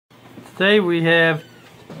Today we have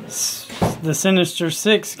the Sinister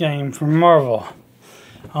 6 game from Marvel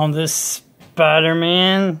on this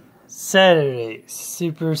Spider-Man Saturday.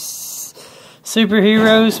 Superhero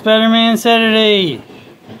Spider-Man Saturday.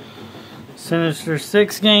 Sinister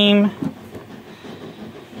 6 game.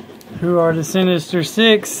 Who are the Sinister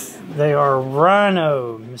 6? They are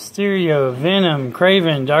Rhino, Mysterio, Venom,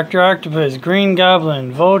 Kraven, Dr. Octopus, Green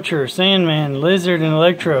Goblin, Vulture, Sandman, Lizard, and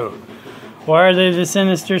Electro. Why are they the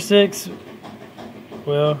Sinister 6?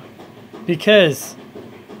 Well, because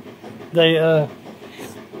they're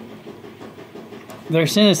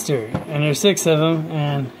sinister, and there's 6 of them,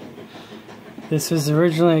 and this was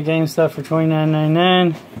originally at GameStop for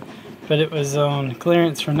 $29.99, but it was on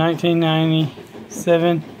clearance for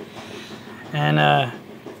 $19.97, and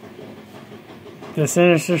the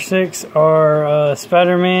Sinister 6 are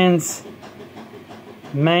Spider-Man's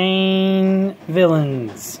main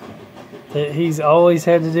villains that he's always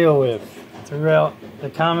had to deal with throughout the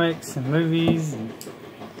comics and movies and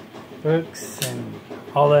books and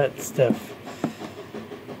all that stuff.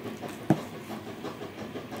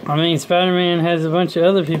 I mean, Spider-Man has a bunch of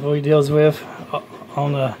other people he deals with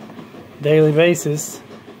on a daily basis,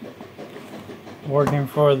 working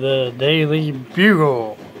for the Daily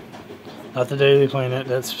Bugle. Not the Daily Planet,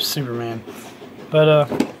 that's Superman. But,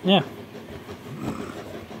 yeah.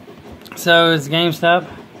 So, it's GameStop.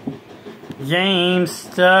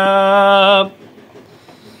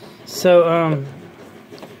 So,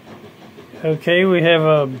 okay, we have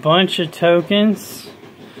a bunch of tokens.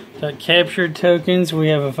 Got captured tokens. We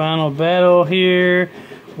have a final battle here.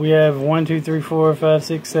 We have 1, 2, 3, 4, 5,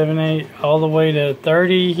 6, 7, 8, all the way to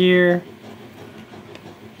 30 here.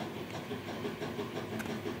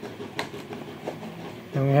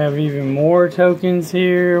 And we have even more tokens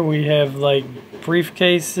here. We have like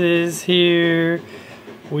briefcases here.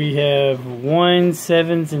 We have 1s,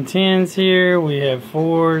 7s, and 10s here. We have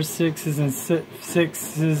 4s, 6s,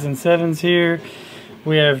 and 7s here.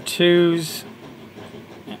 We have 2s,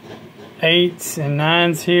 8s, and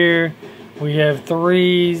 9s here. We have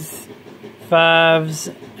 3s,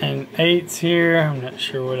 5s, and 8s here. I'm not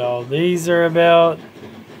sure what all these are about.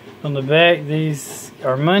 On the back, these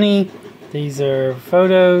are money. These are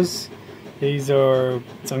photos. These are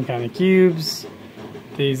some kind of cubes.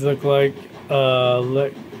 These look like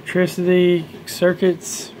electricity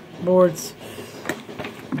circuits boards.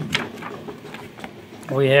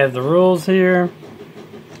 We have the rules here.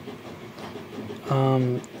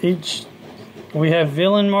 We have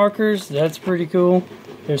villain markers. That's pretty cool.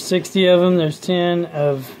 There's 60 of them. There's 10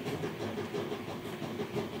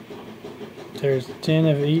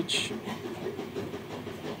 of each.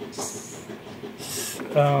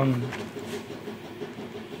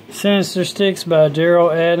 Sinister Sticks by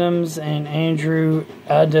Daryl Adams and Andrew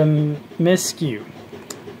Adamiscu.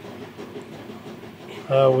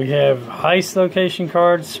 We have heist location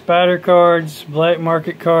cards, spider cards, black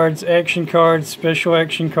market cards, action cards, special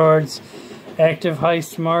action cards, active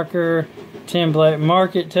heist marker, 10 black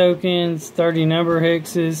market tokens, 30 number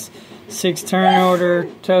hexes, 6 turn order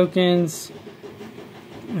tokens,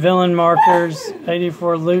 villain markers,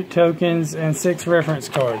 84 loot tokens, and 6 reference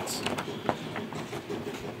cards.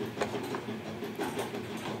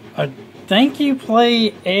 I think you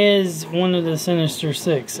play as one of the Sinister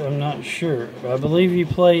 6. I'm not sure. I believe you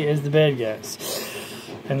play as the bad guys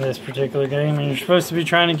in this particular game, and you're supposed to be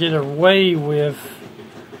trying to get away with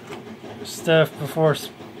stuff before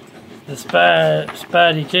the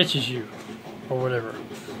Spidey catches you, or whatever.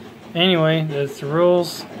 Anyway, that's the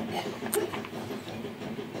rules.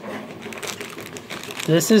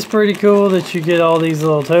 This is pretty cool that you get all these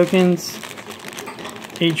little tokens.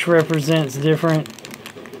 Each represents different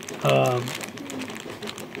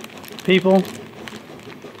people.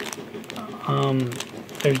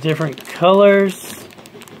 There's different colors,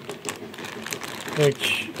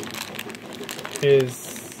 which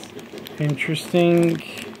is interesting.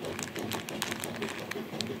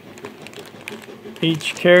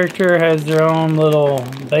 Each character has their own little,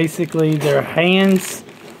 basically their hands.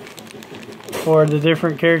 For the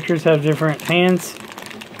different characters have different hands,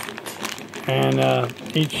 and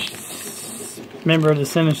each member of the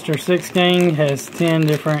Sinister 6 gang has 10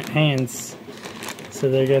 different hands, so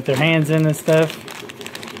they got their hands in and stuff.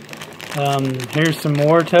 Here's some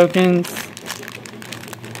more tokens.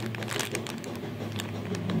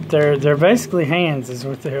 They're basically hands is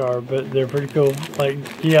what they are, but they're pretty cool. Like,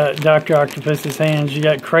 you got Dr. Octopus's hands, you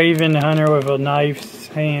got Kraven the Hunter with a knife's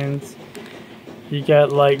hands. You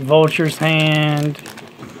got like Vulture's hand.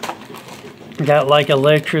 You got like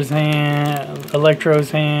Electro's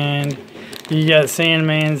hand. You got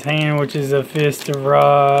Sandman's hand, which is a fist of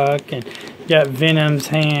rock, and you got Venom's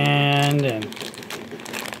hand, and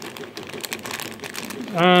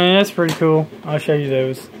that's pretty cool. I'll show you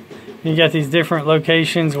those. You got these different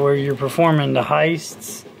locations where you're performing the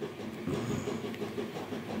heists.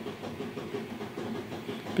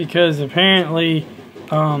 Because apparently,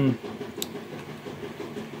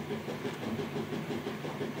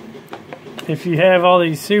 if you have all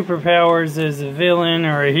these superpowers as a villain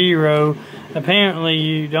or a hero, apparently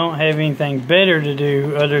you don't have anything better to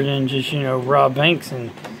do other than just, you know, rob banks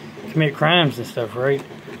and commit crimes and stuff, right?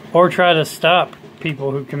 Or try to stop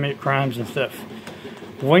people who commit crimes and stuff.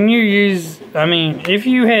 When you use, I mean, if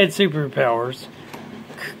you had superpowers,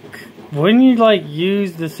 wouldn't you, like,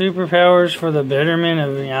 use the superpowers for the betterment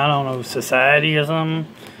of, I don't know, society or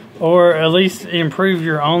something? Or at least improve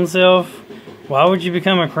your own self? Why would you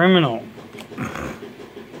become a criminal?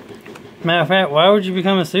 Matter of fact, why would you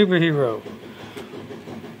become a superhero?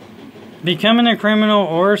 Becoming a criminal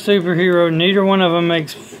or a superhero, neither one of them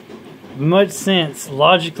makes much sense,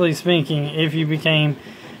 logically speaking, if you became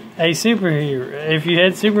a superhero. If you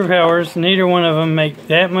had superpowers, neither one of them make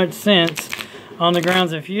that much sense on the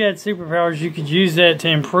grounds if you had superpowers, you could use that to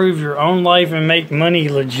improve your own life and make money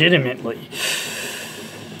legitimately.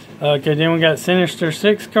 Okay, then we got Sinister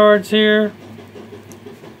 6 cards here.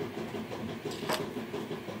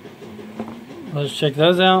 Let's check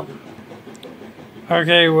those out.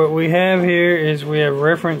 Okay, what we have here is we have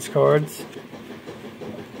reference cards.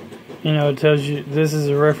 You know, it tells you this is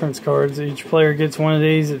a reference card. So each player gets one of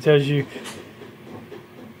these. It tells you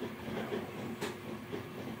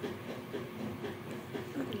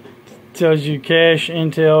cash,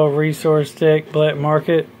 intel, resource tech, black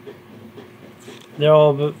market. They're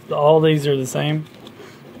all these are the same.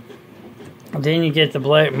 Then you get the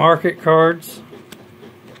black market cards.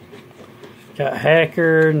 Got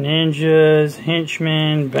hacker, ninjas,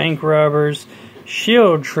 henchmen, bank robbers,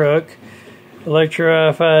 shield truck,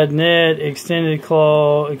 electrified net, extended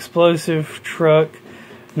claw, explosive truck,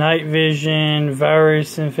 night vision,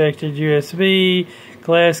 virus infected USB,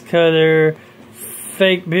 glass cutter,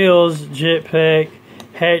 fake bills, jetpack,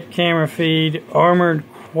 hacked camera feed, armored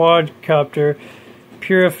quadcopter,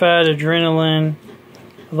 purified adrenaline,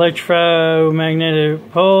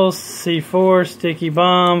 electromagnetic pulse, C4, sticky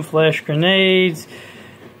bomb, flash grenades,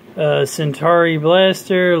 Centauri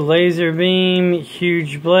blaster, laser beam,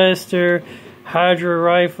 huge blaster, Hydra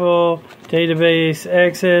rifle, database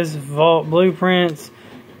access, vault blueprints,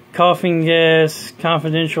 coughing gas,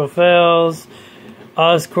 confidential files,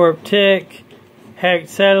 Oscorp tech, hacked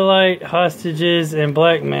satellite, hostages, and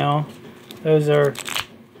blackmail. Those are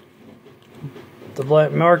the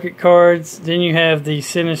black market cards. Then you have the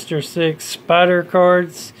Sinister 6 Spider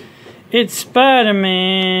cards. It's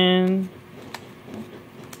Spider-Man.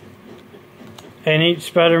 And each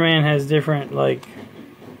Spider-Man has different, like,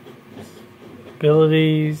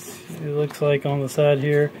 abilities. It looks like on the side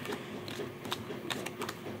here.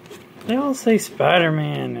 They all say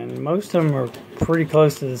Spider-Man, and most of them are pretty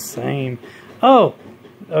close to the same. Oh!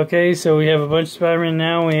 Okay, so we have a bunch of Spider-Man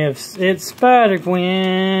now. We have, it's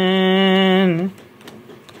Spider-Gwen.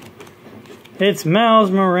 It's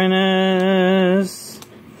Miles Morales.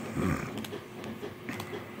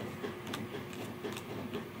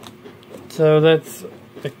 So that's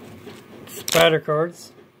the Spider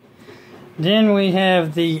cards. Then we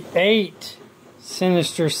have the 8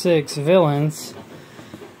 Sinister 6 villains.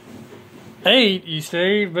 8, you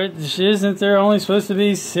say, but isn't there only supposed to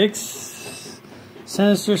be 6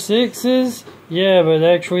 Sinister 6s? Yeah, but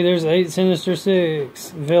actually there's 8 Sinister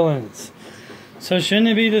 6 villains. So shouldn't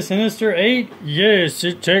it be the Sinister 8? Yes,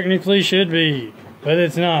 it technically should be, but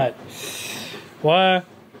it's not. Why?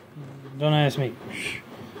 Don't ask me.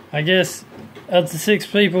 I guess up to 6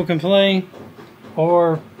 people can play,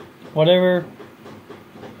 or whatever.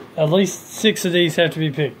 At least 6 of these have to be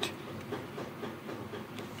picked.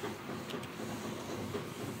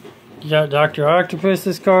 You got Dr.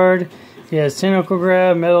 Octopus's card. He has Tentacle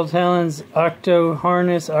Grab, Metal Talons, Octo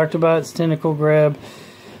Harness, Octobot's Tentacle Grab,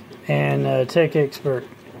 and Tech Expert.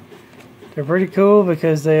 They're pretty cool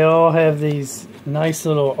because they all have these nice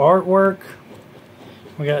little artwork.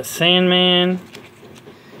 We got Sandman,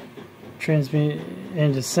 Transmute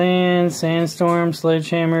into Sand, Sandstorm,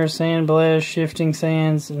 Sledgehammer, Sandblast, Shifting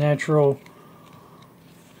Sands, Natural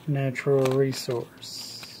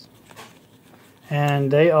Resource.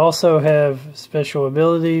 And they also have special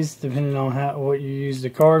abilities depending on what you use the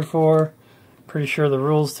card for. Pretty sure the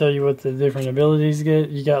rules tell you what the different abilities get.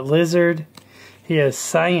 You got Lizard. He has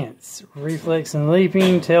Science, Reflex and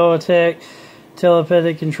Leaping, Tail Attack,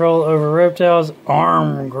 Telepathic Control over Reptiles,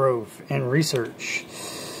 Arm Growth, and Research.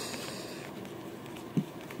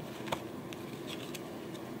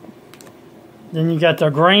 Then you got the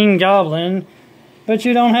Green Goblin, but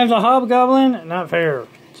you don't have the Hobgoblin? Not fair.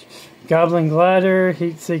 Goblin Glider,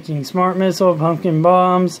 Heat-Seeking Smart Missile, Pumpkin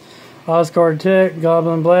Bombs, Oscard Tech,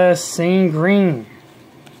 Goblin Blast, Scene Green.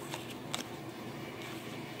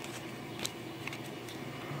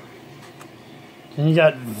 Then you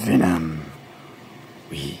got Venom.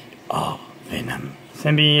 We are Venom.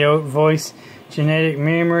 Symbiote Voice, Genetic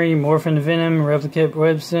Memory, Morph into Venom, Replicate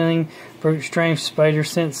Web Sealing, Brute Strength, Spider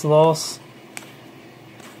Sense Loss.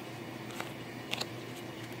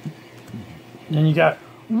 Then you got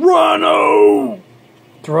Rhino!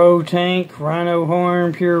 Throw Tank, Rhino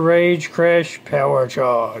Horn, Pure Rage, Crash, Power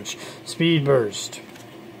Charge, Speed Burst.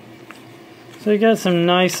 So you got some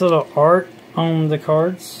nice little art on the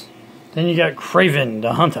cards. Then you got Craven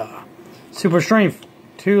the Hunter. Super Strength,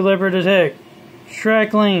 2 Leopard Attack,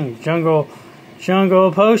 Strackling, Jungle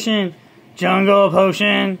Potion, Jungle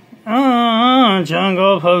Potion,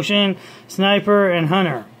 Jungle Potion, Sniper, and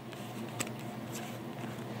Hunter.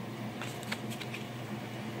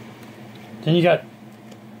 Then you got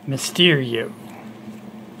Mysterio.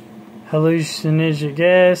 Hallucinogenic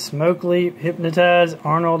Gas, Smoke Leap, Hypnotize,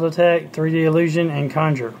 Arnold Attack, 3D Illusion, and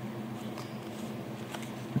Conjure.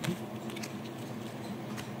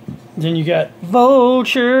 Then you got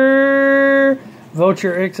Vulture.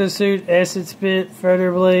 Vulture Exosuit, Acid Spit,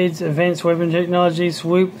 Feather Blades, Advanced Weapon Technology,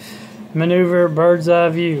 Swoop, Maneuver, Bird's Eye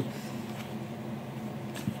View.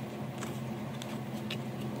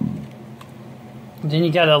 Then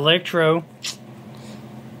you got Electro.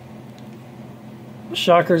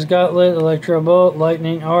 Shocker's Gauntlet, Electro Bolt,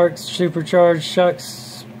 Lightning Arc, Supercharged Shock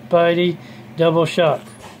Spidey, Double Shock.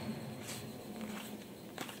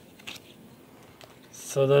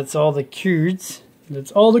 So that's all the cards.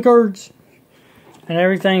 That's all the cards. And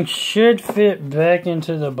everything should fit back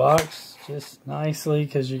into the box just nicely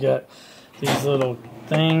because you got these little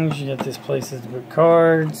things. You got these places to put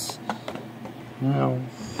cards. You know,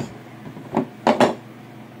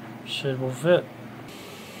 will fit.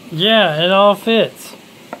 Yeah, it all fits.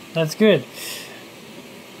 That's good.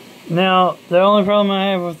 Now, the only problem I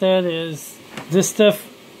have with that is this stuff,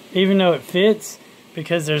 even though it fits,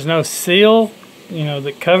 because there's no seal, you know,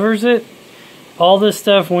 that covers it, all this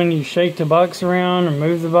stuff, when you shake the box around or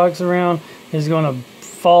move the box around, is going to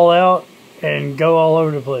fall out and go all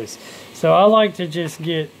over the place. So I like to just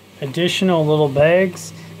get additional little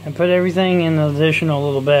bags and put everything in additional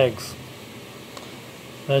little bags.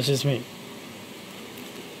 That's just me.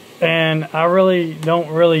 And I really don't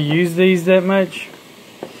use these that much.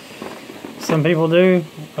 Some people do,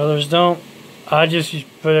 others don't. I just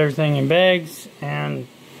put everything in bags and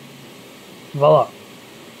voila.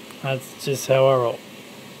 That's just how I roll.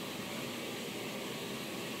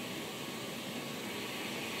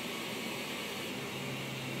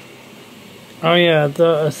 Oh yeah,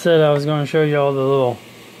 I said I was going to show you all the little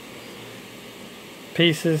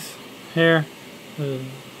pieces here.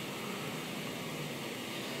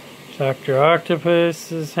 Dr.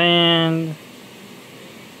 Octopus's hand,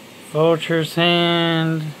 Vulture's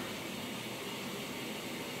hand,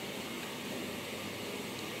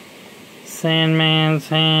 Sandman's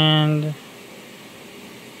hand,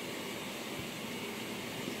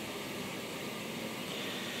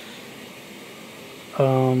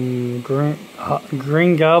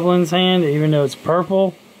 Green Goblin's hand, even though it's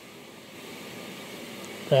purple.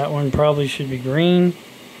 That one probably should be green.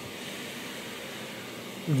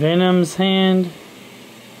 Venom's hand.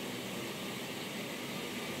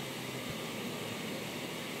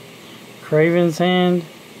 Craven's hand.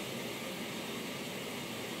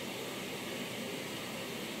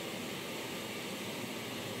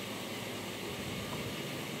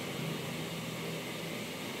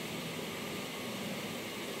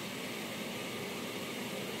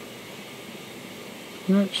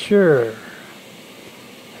 Not sure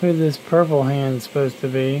who this purple hand's supposed to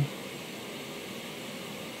be.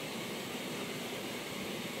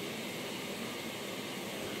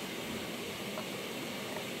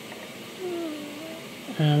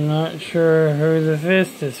 I'm not sure who the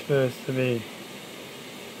fist is supposed to be.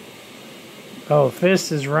 Oh,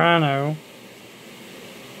 fist is Rhino.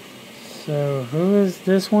 So who is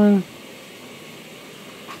this one?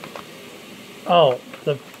 Oh,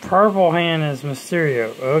 the purple hand is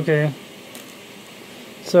Mysterio. Okay.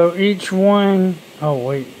 So each one... Oh,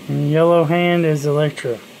 wait. And yellow hand is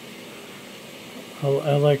Electro.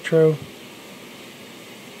 Electro.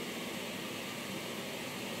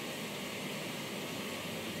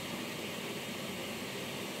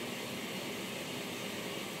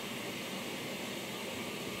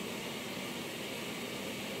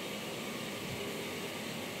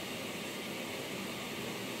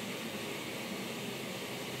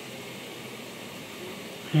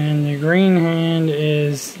 And the green hand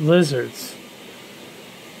is lizards.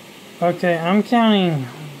 Okay, I'm counting.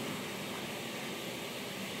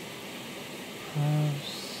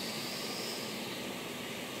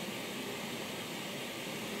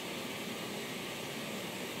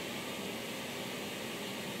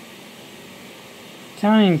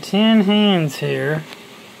 Counting 10 hands here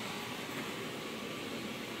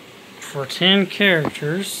for 10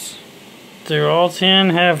 characters. Do all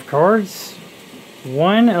 10 have cards?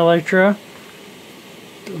 1 Electro,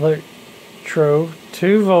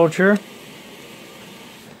 2 Vulture,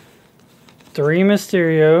 3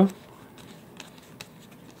 Mysterio,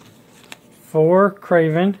 4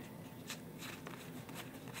 Craven,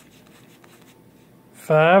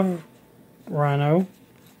 5 Rhino,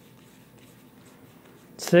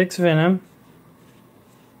 6 Venom,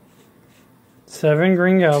 7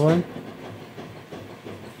 Green Goblin,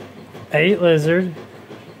 8 Lizard,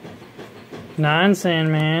 9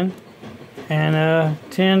 Sandman, and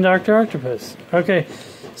 10 Dr. Octopus. Okay,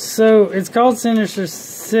 so it's called Sinister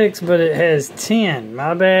 6, but it has 10.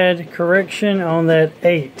 My bad. Correction on that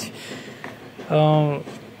 8. I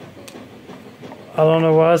don't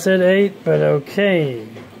know why I said 8, but okay.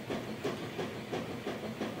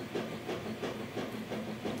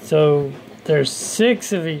 So there's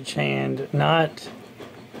 6 of each hand, not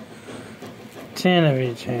 10 of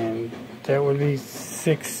each hand. That would be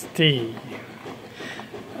 60.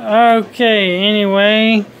 Okay,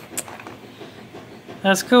 anyway,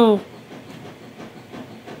 that's cool.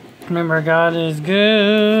 Remember, God is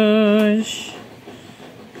good.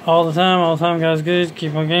 All the time, God is good.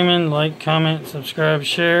 Keep on gaming. Like, comment, subscribe,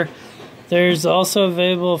 share. There's also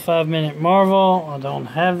available 5-Minute Marvel. I don't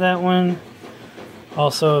have that one.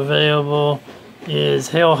 Also available is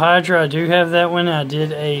Hail Hydra. I do have that one. I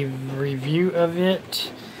did a review of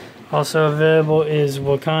it. Also available is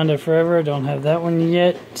Wakanda Forever. I don't have that one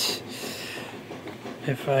yet.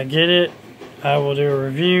 If I get it, I will do a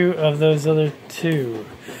review of those other 2.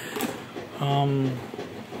 I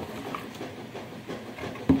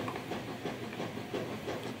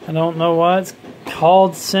don't know why it's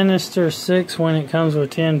called Sinister 6 when it comes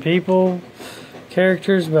with 10 people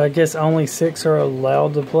characters, but I guess only 6 are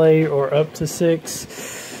allowed to play, or up to 6.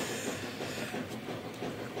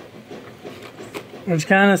 Which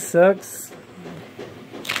kind of sucks,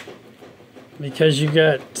 because you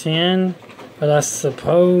got 10, but I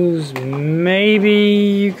suppose maybe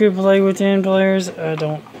you could play with 10 players. I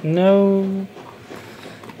don't know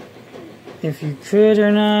if you could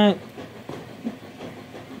or not.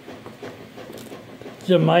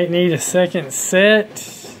 You might need a second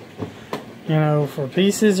set, you know, for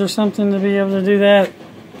pieces or something to be able to do that.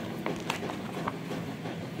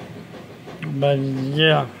 But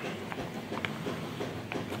yeah.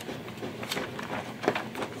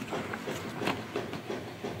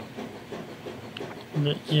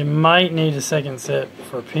 You might need a second set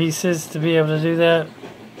for pieces to be able to do that.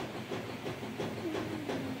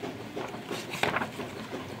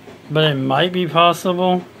 But it might be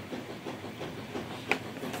possible.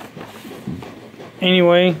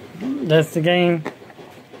 Anyway, that's the game.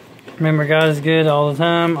 Remember, God is good all the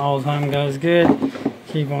time. All the time, God is good.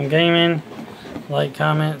 Keep on gaming. Like,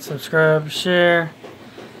 comment, subscribe, share.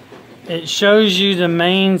 It shows you the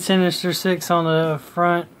main Sinister 6 on the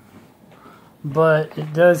front. But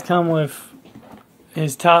it does come with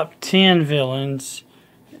his top 10 villains,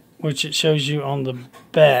 which it shows you on the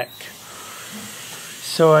back.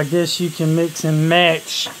 So I guess you can mix and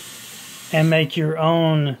match and make your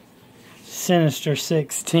own Sinister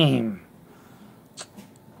 6 team.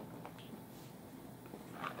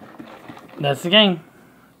 That's the game.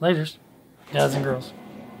 Laters, guys and girls.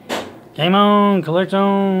 Game on, collect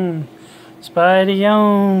on. Spidey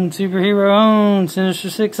on, superhero on, Sinister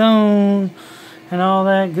 6 on, and all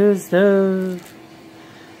that good stuff.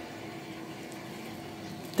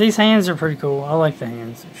 These hands are pretty cool. I like the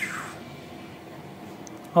hands.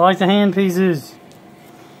 I like the hand pieces.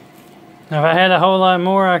 Now, if I had a whole lot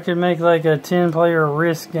more, I could make like a 10-player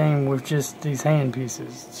Risk game with just these hand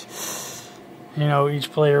pieces. You know,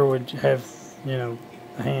 each player would have, you know,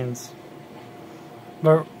 the hands.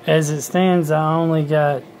 But as it stands, I only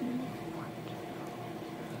got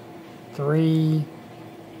 3,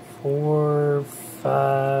 4,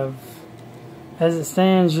 5. As it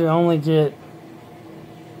stands, you only get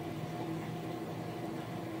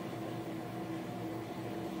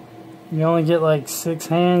like 6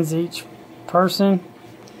 hands each person,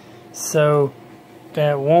 so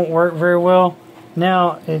that won't work very well.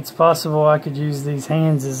 Now it's possible I could use these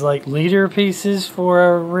hands as like leader pieces for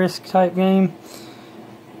a Risk type game.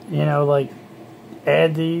 You know, like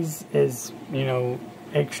add these as, you know,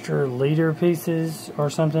 extra leader pieces or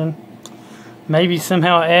something. Maybe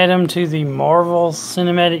somehow add them to the Marvel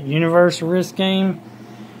Cinematic Universe Risk game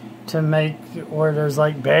to make where there's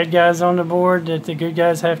like bad guys on the board that the good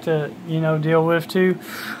guys have to, you know, deal with too.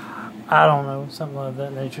 I don't know, something of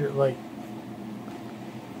that nature. Like,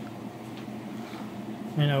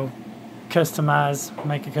 you know,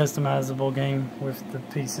 make a customizable game with the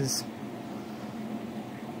pieces.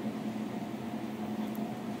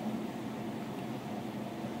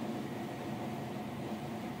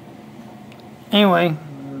 Anyway,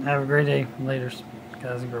 have a great day. Laters,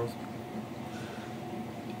 guys and girls.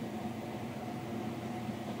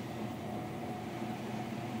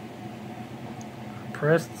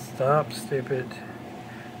 Press stop, stupid.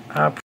 I